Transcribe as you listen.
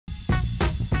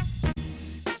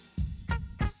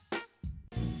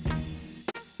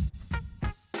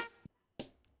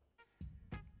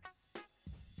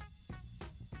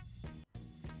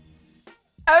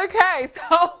Okay,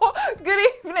 so good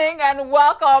evening and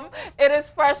welcome. It is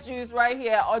Fresh Juice right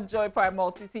here on JoyPrime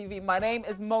Multi TV. My name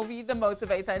is Movi the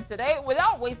Motivator, and today,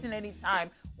 without wasting any time,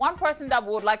 one person that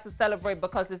we would like to celebrate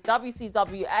because it's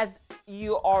WCW, as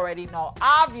you already know.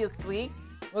 Obviously,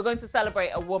 we're going to celebrate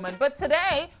a woman, but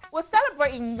today we're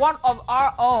celebrating one of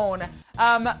our own.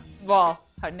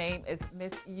 Her name is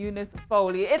Miss Eunice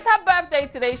Foley. It's her birthday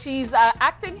today. She's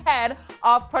acting head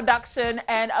of production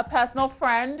and a personal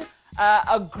friend.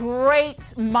 A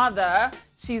great mother.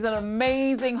 She's an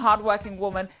amazing, hardworking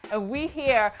woman. And we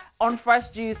here on Fresh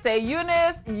Juice say,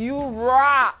 Eunice, you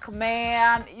rock,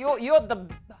 man. You're the,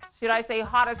 should I say,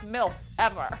 hottest MILF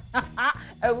ever.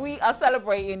 And we are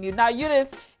celebrating you. Now, Eunice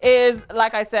is,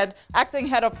 like I said, acting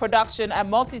head of production at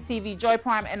Multi TV,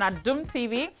 JoyPrime, and Adum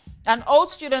TV. An old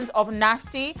student of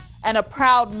NAFTI and a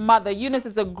proud mother. Eunice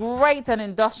is a great and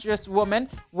industrious woman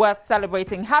worth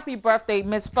celebrating. Happy birthday,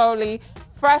 Miss Foley.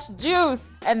 Fresh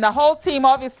Juice and the whole team,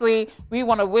 obviously, we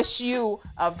want to wish you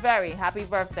a very happy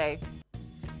birthday.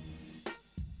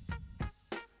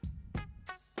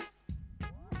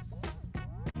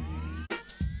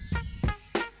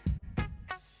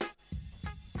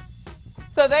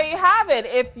 So there you have it.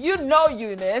 If you know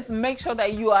Eunice, make sure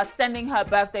that you are sending her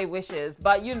birthday wishes.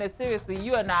 But Eunice, seriously,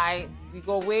 you and I, we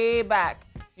go way back,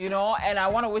 you know, and I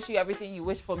want to wish you everything you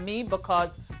wish for me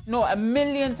because, no, a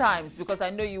million times, because I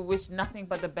know you wish nothing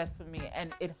but the best for me,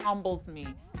 and it humbles me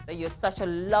that you're such a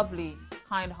lovely,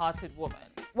 kind-hearted woman.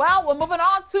 Well, we're moving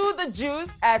on to the juice,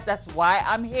 as that's why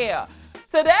I'm here.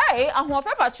 Today,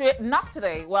 Ahuofe Patri, not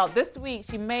today, well, this week,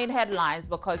 she made headlines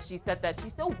because she said that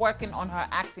she's still working on her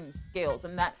acting skills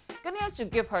and that Ghanaians should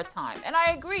give her time. And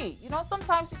I agree. You know,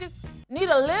 sometimes you just need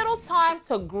a little time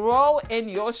to grow in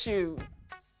your shoes.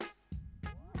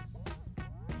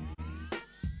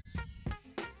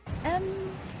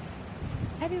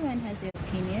 Everyone has their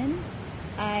opinion.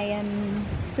 I am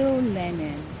still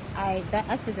learning.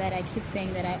 As for that, I keep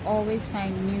saying that I always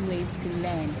find new ways to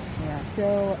learn. Yeah.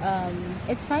 So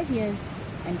it's 5 years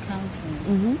and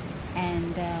counting.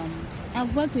 And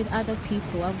I've worked with other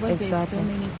people. I've worked with so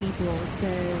many people.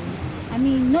 So, I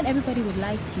mean, not everybody would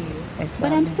like you.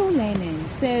 But I'm still learning.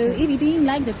 So if you didn't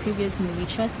like the previous movie,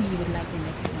 trust me, you would like the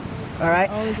next one. All right.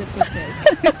 It's always a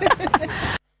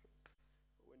process.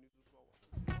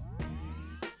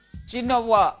 You know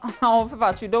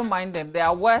what? You don't mind them. There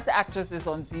are worse actresses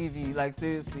on TV, like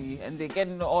seriously, and they're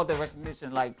getting all the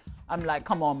recognition. Like, I'm like,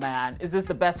 come on, man, is this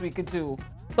the best we could do?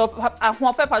 So,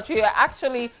 Ahuofe Patri,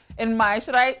 actually in my,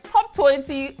 top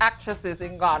 20 actresses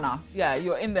in Ghana. Yeah,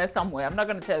 you're in there somewhere. I'm not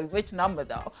going to tell you which number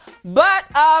though. But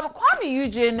Kwame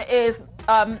Eugene is,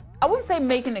 I wouldn't say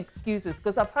making excuses,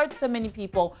 because I've heard so many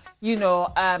people, you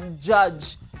know,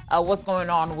 judge what's going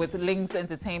on with Links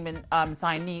Entertainment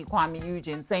signee Kwame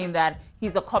Eugene, saying that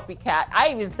he's a copycat. I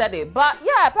even said it. But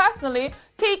yeah, personally,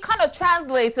 he kind of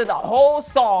translated the whole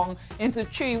song into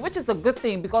Tree, which is a good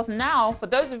thing, because now, for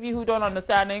those of you who don't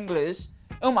understand English,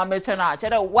 Ice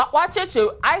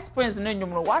Prince,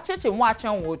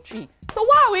 Tree. So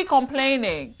why are we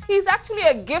complaining? He's actually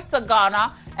a gift to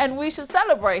Ghana, and we should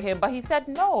celebrate him. But he said,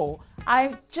 no,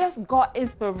 I just got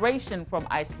inspiration from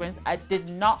Ice Prince. I did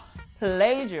not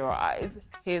plagiarize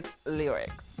his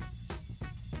lyrics.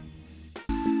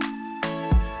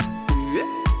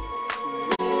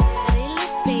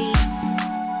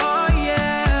 Oh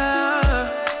yeah,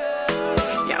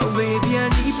 yeah, baby, I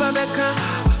need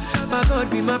Babeka. My God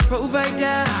be my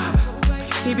provider,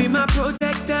 He be my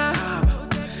protector.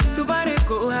 So I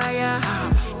go higher.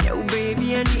 Yeah,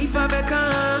 baby, I need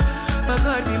Babeka. My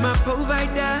God be my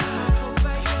provider,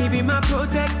 He be my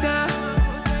protector.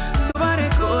 Somebody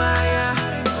go higher.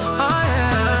 Oh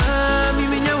yeah,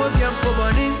 me know what you're for.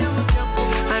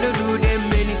 I don't do them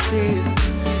many things.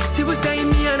 People say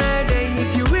me another day.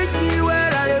 If you wish me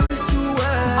well, I wish you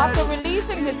well. After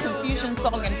releasing his Confusion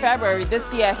song in February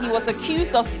this year, he was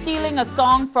accused of stealing a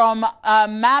song from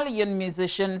Malian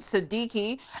musician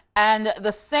Siddiqui, and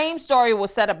the same story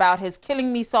was said about his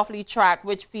Killing Me Softly track,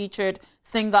 which featured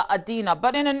singer Adina.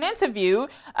 But in an interview,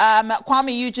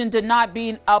 Kwame Eugene denied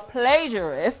being a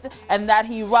plagiarist and that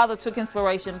he rather took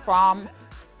inspiration from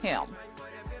him.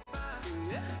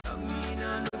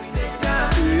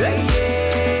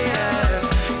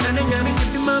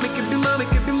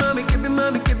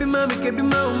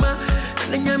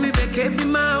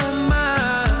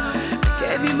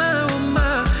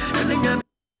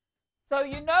 So,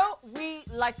 you know, we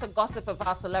like to gossip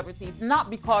about celebrities, not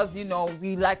because, you know,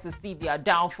 we like to see their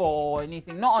downfall or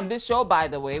anything. Not on this show, by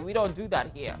the way. We don't do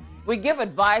that here. We give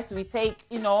advice. We take,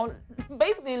 you know,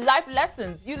 basically life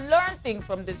lessons. You learn things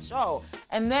from this show.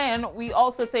 And then we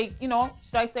also take, should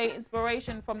I say,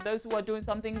 inspiration from those who are doing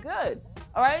something good.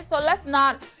 All right, so let's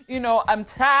not,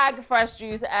 tag Fresh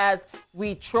Juice as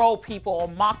we troll people or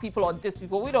mock people or diss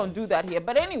people. We don't do that here.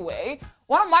 But anyway,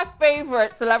 one of my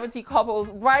favorite celebrity couples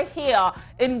right here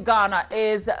in Ghana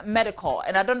is Medical.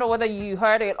 And I don't know whether you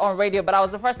heard it on radio, but I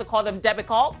was the first to call them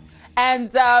Debical.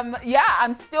 And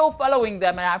I'm still following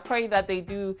them. And I pray that they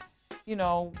do,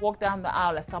 walk down the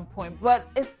aisle at some point. But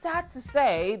it's sad to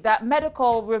say that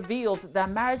Medical revealed that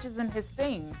marriage isn't his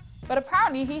thing. But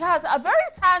apparently he has a very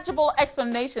tangible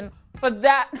explanation for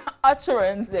that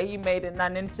utterance that he made in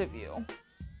an interview.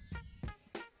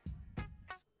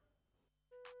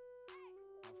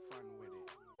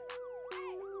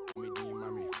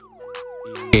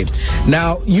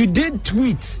 Now, you did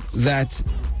tweet that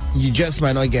you just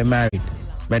might not get married.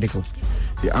 Medical.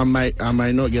 Yeah, I might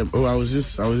not get. I was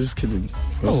just kidding. It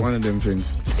was one of them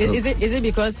things. Is it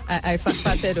because I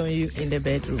farted on you in the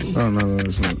bedroom? No,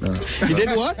 it's not that. You did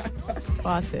what?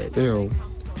 Farted. Ew.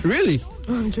 Really?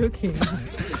 I'm joking.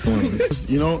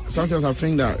 Sometimes I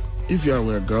think that if you're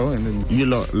with a girl and then you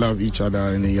love each other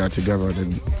and then you're together,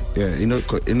 then you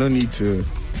no need to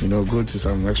go to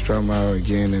some extra mile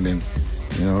again and then.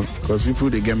 Because people,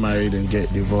 they get married and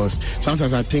get divorced.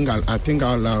 Sometimes I think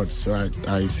out loud, so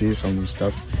I say some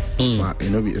stuff, but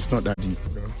it's not that deep.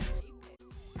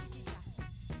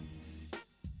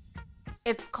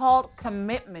 It's called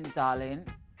commitment, darling.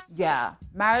 Yeah,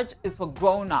 marriage is for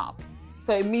grown-ups,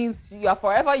 so it means you are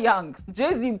forever young.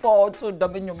 Jay-Z Paul to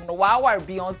Dominion, why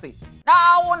Beyonce?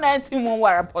 Now, one 19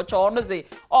 where I say,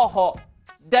 oh.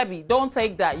 Debbie, don't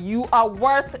take that. You are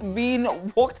worth being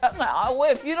walked out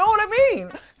with. You know what I mean?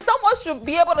 Someone should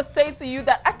be able to say to you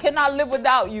that I cannot live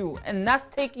without you. And that's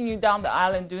taking you down the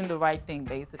aisle and doing the right thing,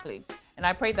 basically. And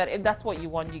I pray that if that's what you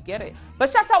want, you get it. But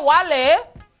Shatta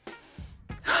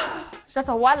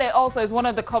Wale also is one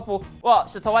of the couple. Well,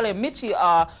 Shatta Wale and Michi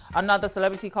are another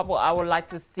celebrity couple I would like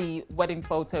to see wedding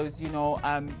photos,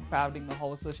 crowding the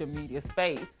whole social media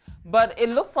space. But it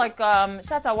looks like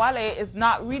Shatta Wale is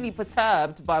not really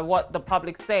perturbed by what the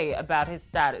public say about his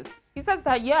status. He says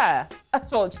that,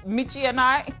 that's what Michi and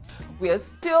I, we are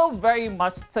still very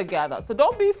much together. So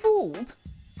don't be fooled.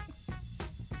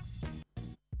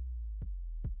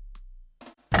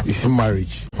 It's in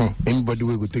marriage. Anybody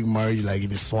will go take marriage like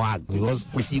it is swag because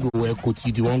we see go wear coat,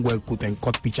 you won't wear coat and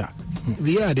cut picture.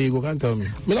 Yeah, they go can't tell me.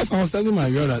 Last time I was telling my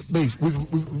girl that babes, we've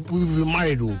been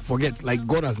married. Forget, like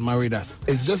God has married us.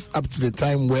 It's just up to the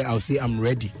time where I'll say I'm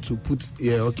ready to put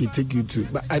take you to.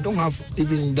 But I don't have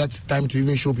even that time to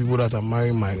even show people that I'm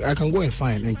marrying I can go and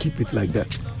sign and keep it like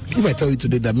that. If I tell you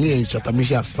today that me and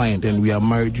Chatamishi have signed and we are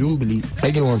married, you won't believe.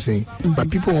 I get what I'm saying. But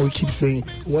people will keep saying,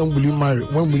 when will you marry?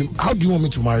 How do you want me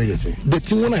to marry the thing? The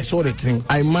thing, when I saw the thing,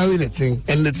 I married the thing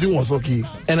and the thing was okay.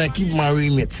 And I keep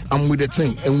marrying it. I'm with the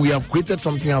thing and we have created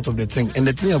something out of the thing. And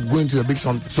the thing have going to a big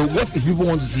something. So what is people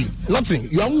want to see? Nothing.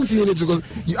 You haven't seen it because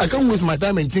I can't waste my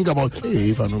time and think about, hey,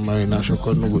 if I don't marry now, she'll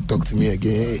no go talk to me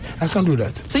again. Hey, I can't do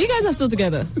that. So you guys are still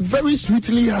together? Very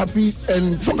sweetly happy.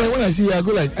 And sometimes when I see her, I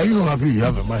go like, are you not happy you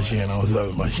have a mansion? And I was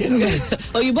have a mansion.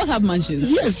 Oh, you both have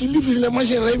mansions? Yes, she lives in a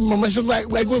mansion. Like my mansion, like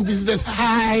we're going business.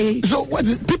 Hi. So what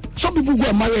is it? Some people go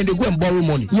and marry and they go and borrow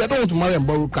money. We don't want to marry and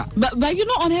borrow car. But on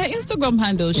her Instagram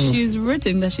handle, she's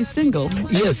written that she's single.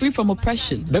 Yes. Free from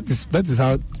oppression. That is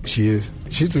how she is.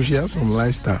 She has some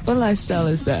lifestyle. What lifestyle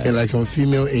is that? And like some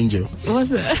female angel.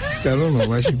 What's that? I don't know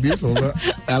why she beats over.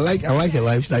 I like her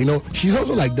lifestyle. She's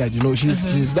also like that.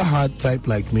 She's that hard type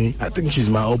like me. I think she's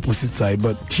my opposite side,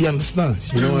 but she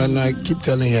understands. And I keep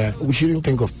telling her we shouldn't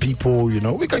think of people.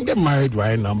 We can get married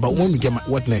right now, but when we get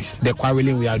what next? The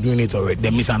quarreling, we are doing it already.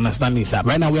 The misunderstanding is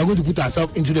right now. We are going to put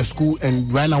ourselves into the school, and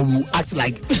right now we will act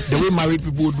like the way married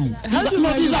people do. These are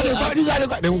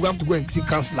the then we have to go and see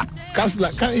counselor.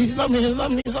 He's not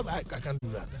me. I can't do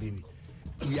that, baby.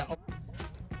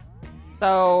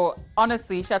 So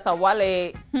honestly, Shatta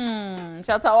Wale,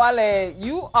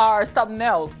 you are something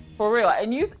else for real.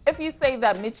 And if you say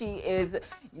that Michi is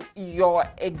your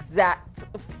exact,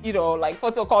 like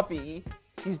photocopy,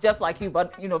 she's just like you,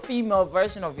 but female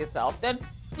version of yourself, then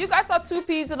you guys are two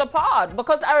peas in a pod.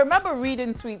 Because I remember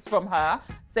reading tweets from her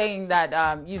saying that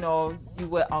you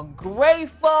were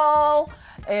ungrateful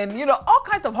and all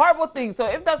kinds of horrible things. So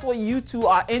if that's what you two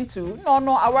are into,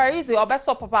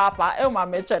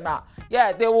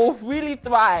 yeah, they will really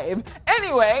thrive.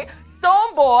 Anyway,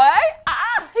 Stone Boy,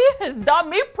 he has done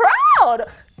me proud.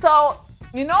 So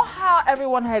You know how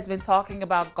everyone has been talking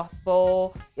about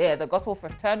gospel? Yeah, the gospel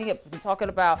fraternity have been talking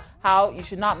about how you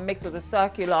should not mix with the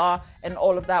secular and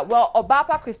all of that. Well,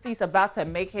 Obapa Christie is about to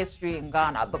make history in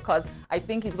Ghana because I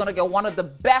think he's going to get one of the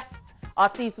best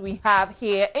artists we have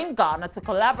here in Ghana to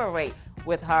collaborate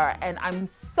with her. And I'm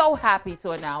so happy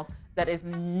to announce that is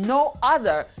no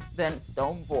other than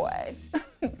Stonebwoy.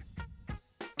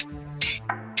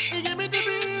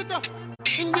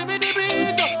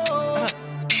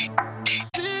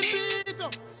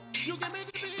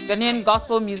 Ghanaian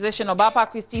gospel musician Obapa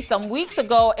Christie some weeks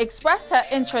ago expressed her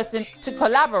interest to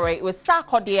collaborate with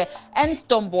Sarkodie and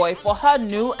Stonebwoy for her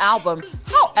new album.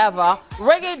 However,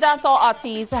 reggae dancehall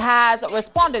artist has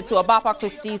responded to Obapa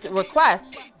Christie's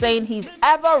request, saying he's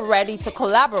ever ready to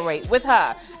collaborate with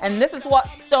her. And this is what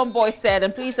Stonebwoy said,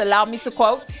 and please allow me to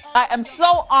quote, "I am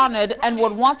so honored and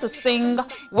would want to sing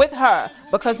with her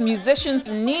because musicians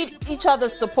need each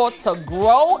other's support to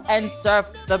grow and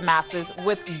serve the masses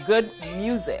with good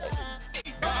music."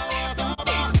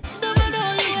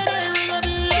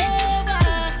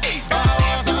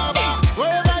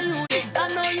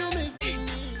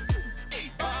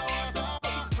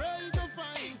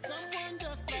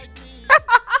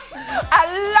 I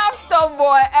love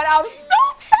Stonebwoy and I'm so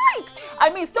psyched. I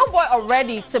mean, Stonebwoy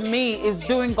already, to me, is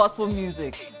doing gospel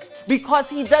music because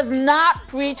he does not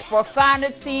preach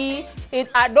profanity.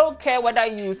 I don't care whether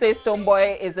you say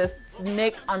Stonebwoy is a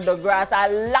snake under grass. I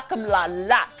like him a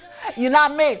lot. You know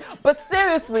what I mean? But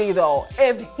seriously, though,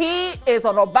 if he is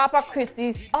on Obapa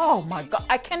Christie's, oh my God,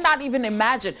 I cannot even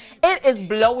imagine. It is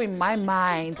blowing my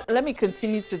mind. Let me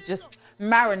continue to just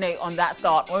marinate on that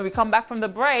thought. When we come back from the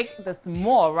break, there's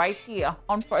more right here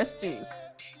on Fresh Juice.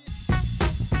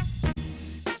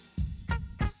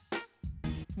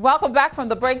 Welcome back from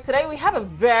the break. Today we have a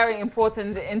very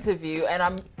important interview and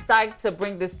I'm psyched to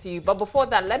bring this to you. But before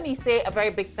that, let me say a very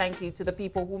big thank you to the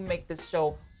people who make this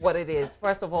show what it is.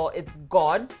 First of all, it's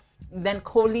God. Then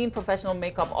Colleen Professional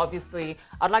Makeup, obviously.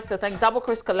 I'd like to thank Double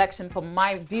Chris Collection for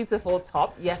my beautiful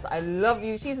top. Yes, I love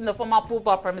you. She's in the former pool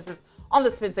bar premises on the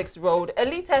Spintex Road.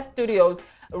 Elite Studios,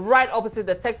 right opposite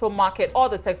the Texpo Market or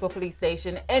the Texpo Police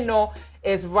Station. Eno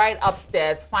is right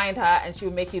upstairs. Find her and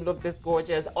she'll make you look this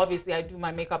gorgeous. Obviously, I do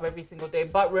my makeup every single day.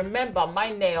 But remember,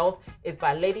 my nails is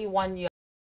by Lady 1 Year.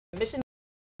 Mission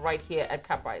right here at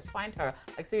Caprice. Find her.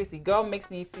 Like, seriously, girl makes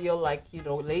me feel like, you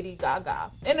know, Lady Gaga.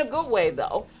 In a good way,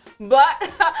 though. But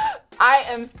I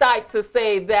am psyched to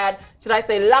say that, should I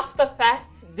say, Laughter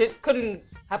Fest couldn't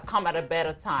have come at a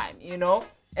better time, you know?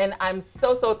 And I'm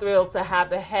so thrilled to have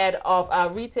the head of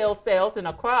retail sales in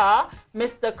Accra,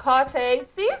 Mr. Karte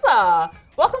Caesar.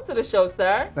 Welcome to the show,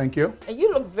 sir. Thank you. And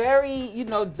you look very, you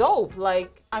know, dope.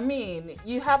 Like, I mean,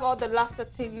 you have all the laughter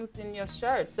things in your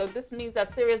shirt. So this means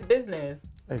that's serious business.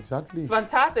 Exactly.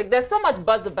 Fantastic. There's so much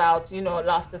buzz about, you know,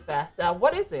 Laughter Fest.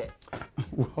 What is it?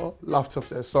 Well, Laughter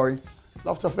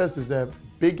Fest is the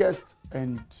biggest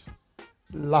and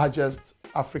largest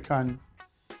African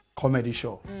comedy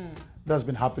show that's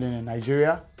been happening in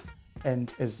Nigeria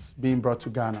and is being brought to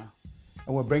Ghana.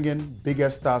 And we're bringing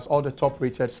biggest stars, all the top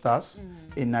rated stars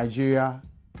in Nigeria,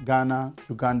 Ghana,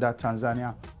 Uganda,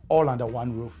 Tanzania, all under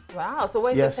one roof. Wow, so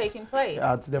where is it taking place?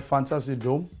 At the Fantasy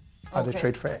Dome at the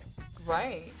Trade Fair.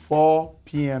 Right. 4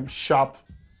 p.m. sharp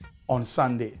on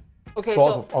Sunday, 12th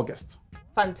of August.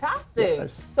 Fantastic.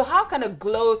 Yes. So how can a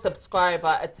Glow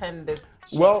subscriber attend this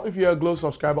show? Well, if you're a Glow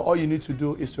subscriber, all you need to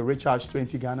do is to recharge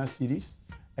 20 Ghana cedis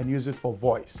and use it for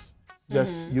voice.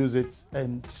 Just use it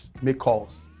and make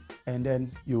calls. And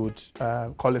then you would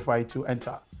qualify to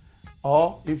enter.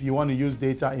 Or if you want to use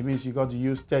data, it means you got to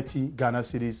use 30 Ghana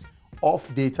cedis of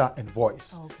data and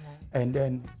voice. Okay. And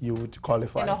then you would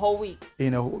qualify. In a whole week?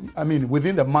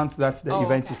 Within the month that the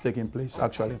event is taking place,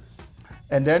 actually.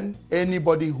 And then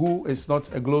anybody who is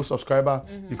not a Glow subscriber,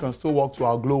 you can still walk to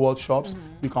our Glow World shops.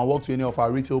 You can walk to any of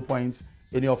our retail points,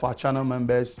 any of our channel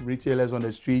members, retailers on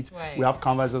the street. Right. We have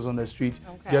canvassers on the street.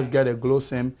 Okay. Just get a Glow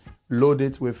SIM, load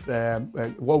it with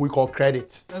what we call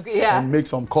credit, and make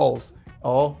some calls,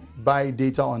 or buy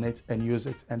data on it and use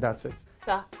it, and that's it.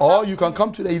 So, or you can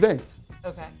come to the event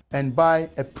and buy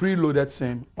a preloaded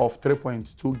SIM of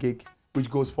 3.2 gig, which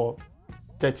goes for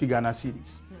 30 Ghana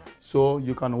cedis. So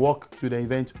you can walk to the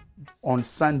event on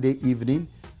Sunday evening.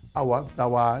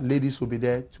 Our ladies will be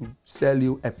there to sell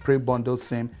you a pre-bundled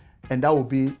SIM, and that will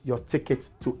be your ticket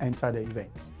to enter the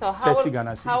event. So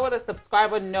how would a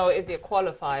subscriber know if they're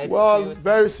qualified? Well,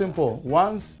 very simple.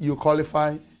 Once you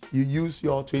qualify, you use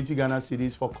your 20 Ghana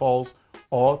cedis for calls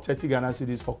or 30 Ghana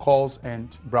cedis for calls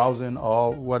and browsing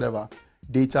or whatever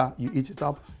data. You eat it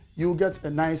up. You'll get a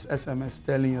nice SMS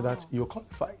telling you that you're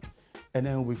qualified. And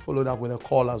then we followed up with a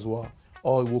call as well.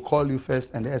 or we'll call you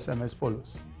first and the SMS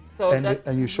follows. So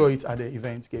and you show it at the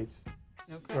event gates.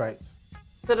 Okay. Right.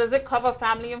 So does it cover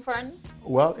family and friends?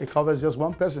 Well, it covers just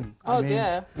one person. Oh,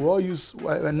 dear. We all use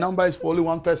a number is for only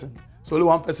one person. So only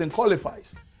one person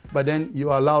qualifies. But then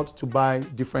you're allowed to buy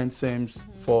different SIMs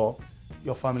for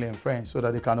your family and friends so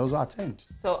that they can also attend.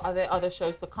 So are there other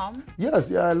shows to come? Yes,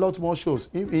 there are a lot more shows.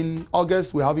 In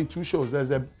August, we're having 2 shows. There's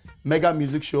the Mega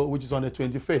Music Show, which is on the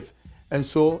 25th. And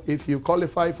so if you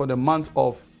qualify for the month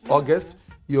of August,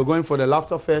 you're going for the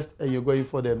Laughter Fest and you're going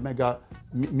for the Mega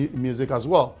Music as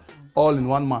well, all in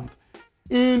 1 month.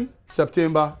 In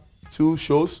September, 2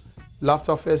 shows,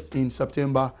 Laughter Fest in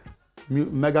September,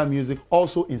 Mega Music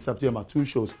also in September, 2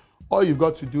 shows. All you've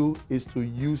got to do is to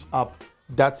use up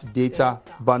that data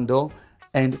bundle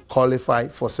and qualify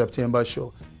for September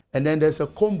show. And then there's a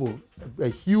combo, a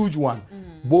huge one,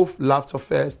 both Laughter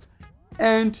Fest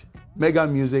and Mega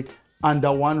Music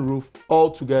under one roof,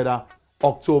 all together,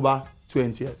 October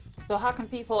 20th. So how can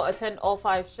people attend all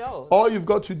 5 shows? All you've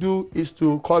got to do is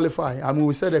to qualify. I mean,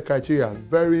 we set the criteria,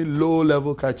 very low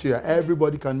level criteria.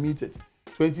 Everybody can meet it.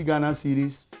 20 Ghana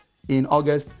cedis in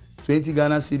August, 20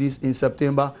 Ghana cedis in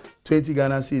September, 20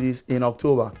 Ghana cedis in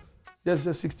October. There's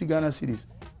just 60 Ghana cedis.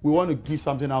 We want to give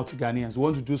something out to Ghanaians. We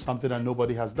want to do something that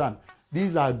nobody has done.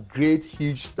 These are great,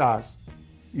 huge stars.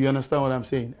 You understand what I'm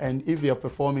saying? And if they are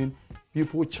performing,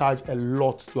 people charge a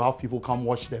lot to have people come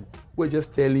watch them. We're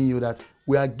just telling you that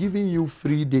we are giving you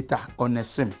free data on a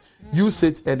SIM. Use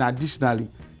it and additionally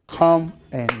come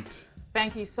and...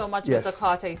 Thank you so much, Yes. Mr.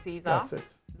 Karte Caesar. That's it.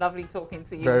 Lovely talking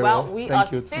to you. Very well, well. we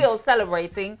Thank are you still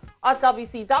celebrating our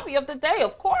WCW of the day,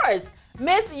 of course.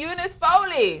 Miss Eunice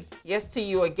Foley. Yes to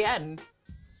you again.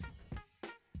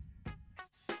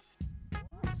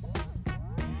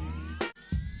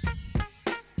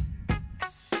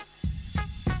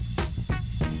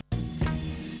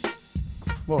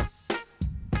 Well,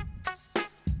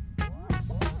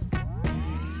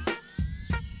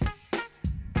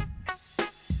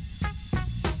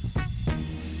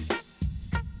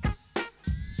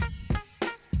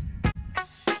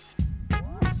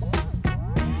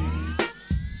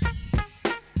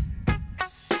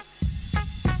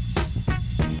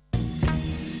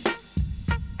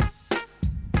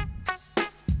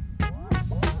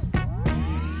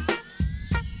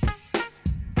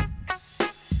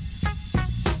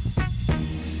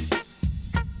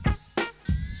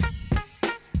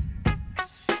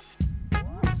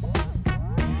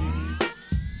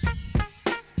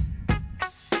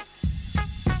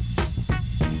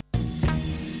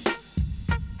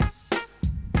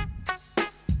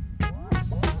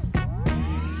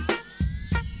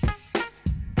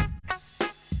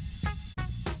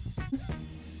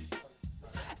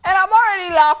 And I'm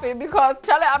already laughing because,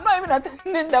 Charlie, I'm not even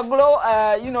attending the Glow,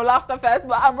 Laughter Fest,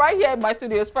 but I'm right here in my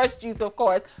studio. It's Fresh Juice, of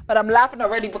course, but I'm laughing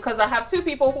already because I have 2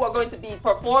 people who are going to be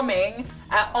performing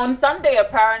on Sunday,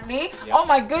 apparently. Yep. Oh,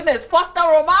 my goodness. Foster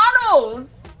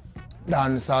Romanos.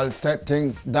 Dancehall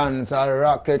settings, dancehall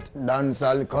rocket,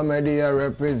 dancehall comedy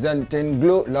representing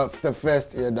Glow Laughter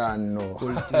Fest, you don't know.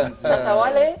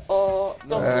 Shatawale or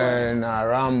something?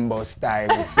 Rambo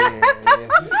style, you see.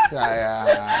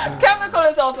 Yes, Chemical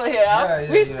is also here.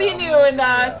 We've seen you in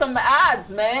some ads,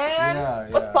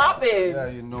 man. What's popping? Yeah,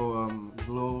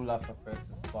 Glow Laughter Fest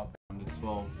is popping on the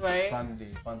 12th. Right.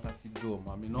 Sunday, Fantasy Dome.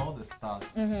 I mean, all the stars.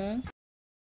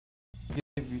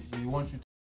 We want you to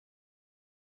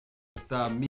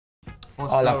me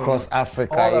all across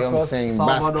Africa, you know what I'm saying?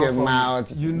 Basket Mouth,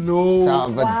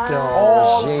 Salvador,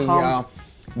 Jaya,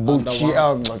 Bucci,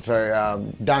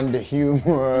 Dan the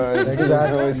Humorous,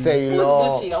 say Who's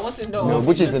Bucci? I want to know. No,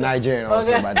 Bucci is the Nigerian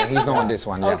also, but he's not on this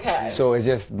one. Okay. So it's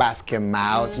just Basket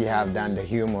Mouth, you have Dan the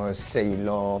Humorous, Say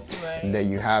Law,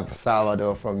 then you have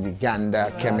Salvador from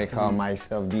Uganda, Chemical,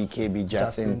 myself, DKB,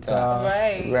 Jacinta,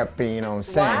 repping, you know what I'm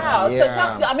saying? Wow, so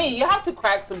you have to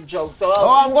crack some jokes. So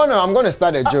I'm gonna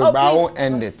start a joke, but I won't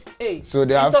end it. Hey, so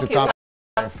they have to come.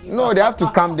 No, they have to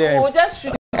come there. We'll just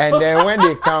shoot. And then when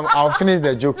they come, I'll finish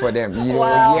the joke for them. You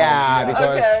know,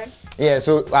 because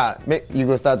so you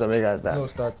go start or make us start. No,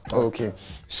 start. Okay.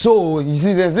 So you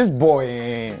see, there's this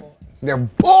boy. The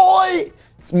boy's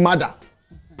mother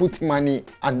put money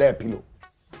under a pillow,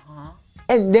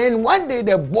 and then one day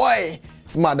the boy's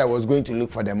mother was going to look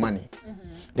for the money.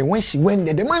 Then when she went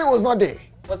there, the money was not there.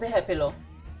 Was it her pillow?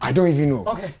 I don't even know.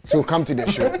 Okay. So come to the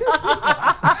show.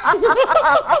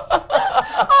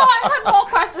 I had more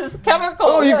questions. Chemical.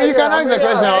 Oh, you can ask the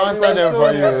question. I'll answer them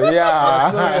for you.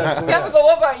 Yeah. Chemical,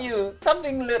 what about you?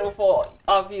 Something little for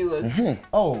our viewers.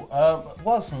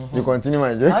 What's You continue,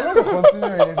 my dear. I don't continue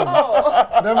anything.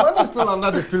 The money is still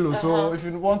under the pillow, so if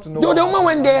you want to know. The woman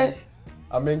went there.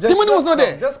 I mean, The money was not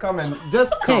there. Just come and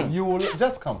just come. You will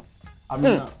just come. I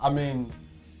mean,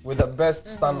 with the best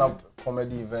stand-up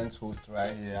comedy event host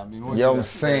right here. I mean, I'm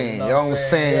saying.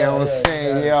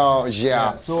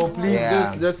 So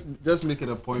please just make it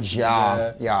a point to be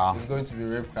there. It's going to be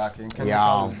rip cracking.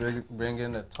 Chemical is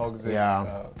bringing the toxic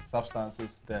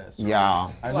substances there. So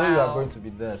I know you are going to be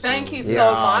there. So Thank you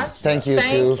so much. Thank you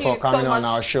too for coming on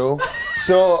our show.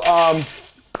 So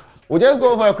we'll just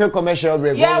go for a quick commercial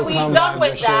break. Yeah, we're done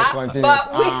with that. But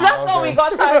that's all we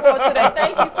got time for today.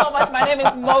 Thank you so much. My name is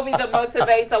Movi the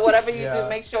Motivator. Whatever you do,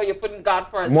 make sure you're putting God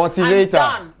first. Motivator.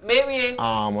 I'm done. Maybe.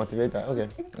 Motivator. Okay.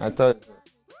 I thought.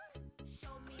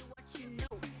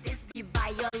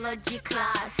 Biology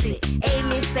class. A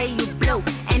me say you blow,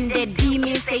 and the D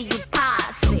me say you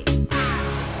pass it.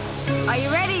 Are you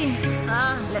ready?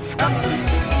 Let's go.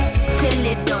 Till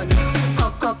it done.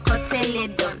 Till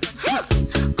it done.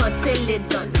 Till it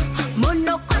done.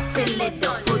 Mono till it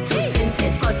done.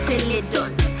 Photosynthesis till it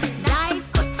done. Die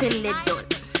till it done.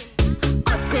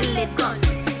 Till it done.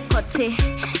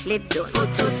 Till it done.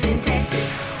 Photosynthesis.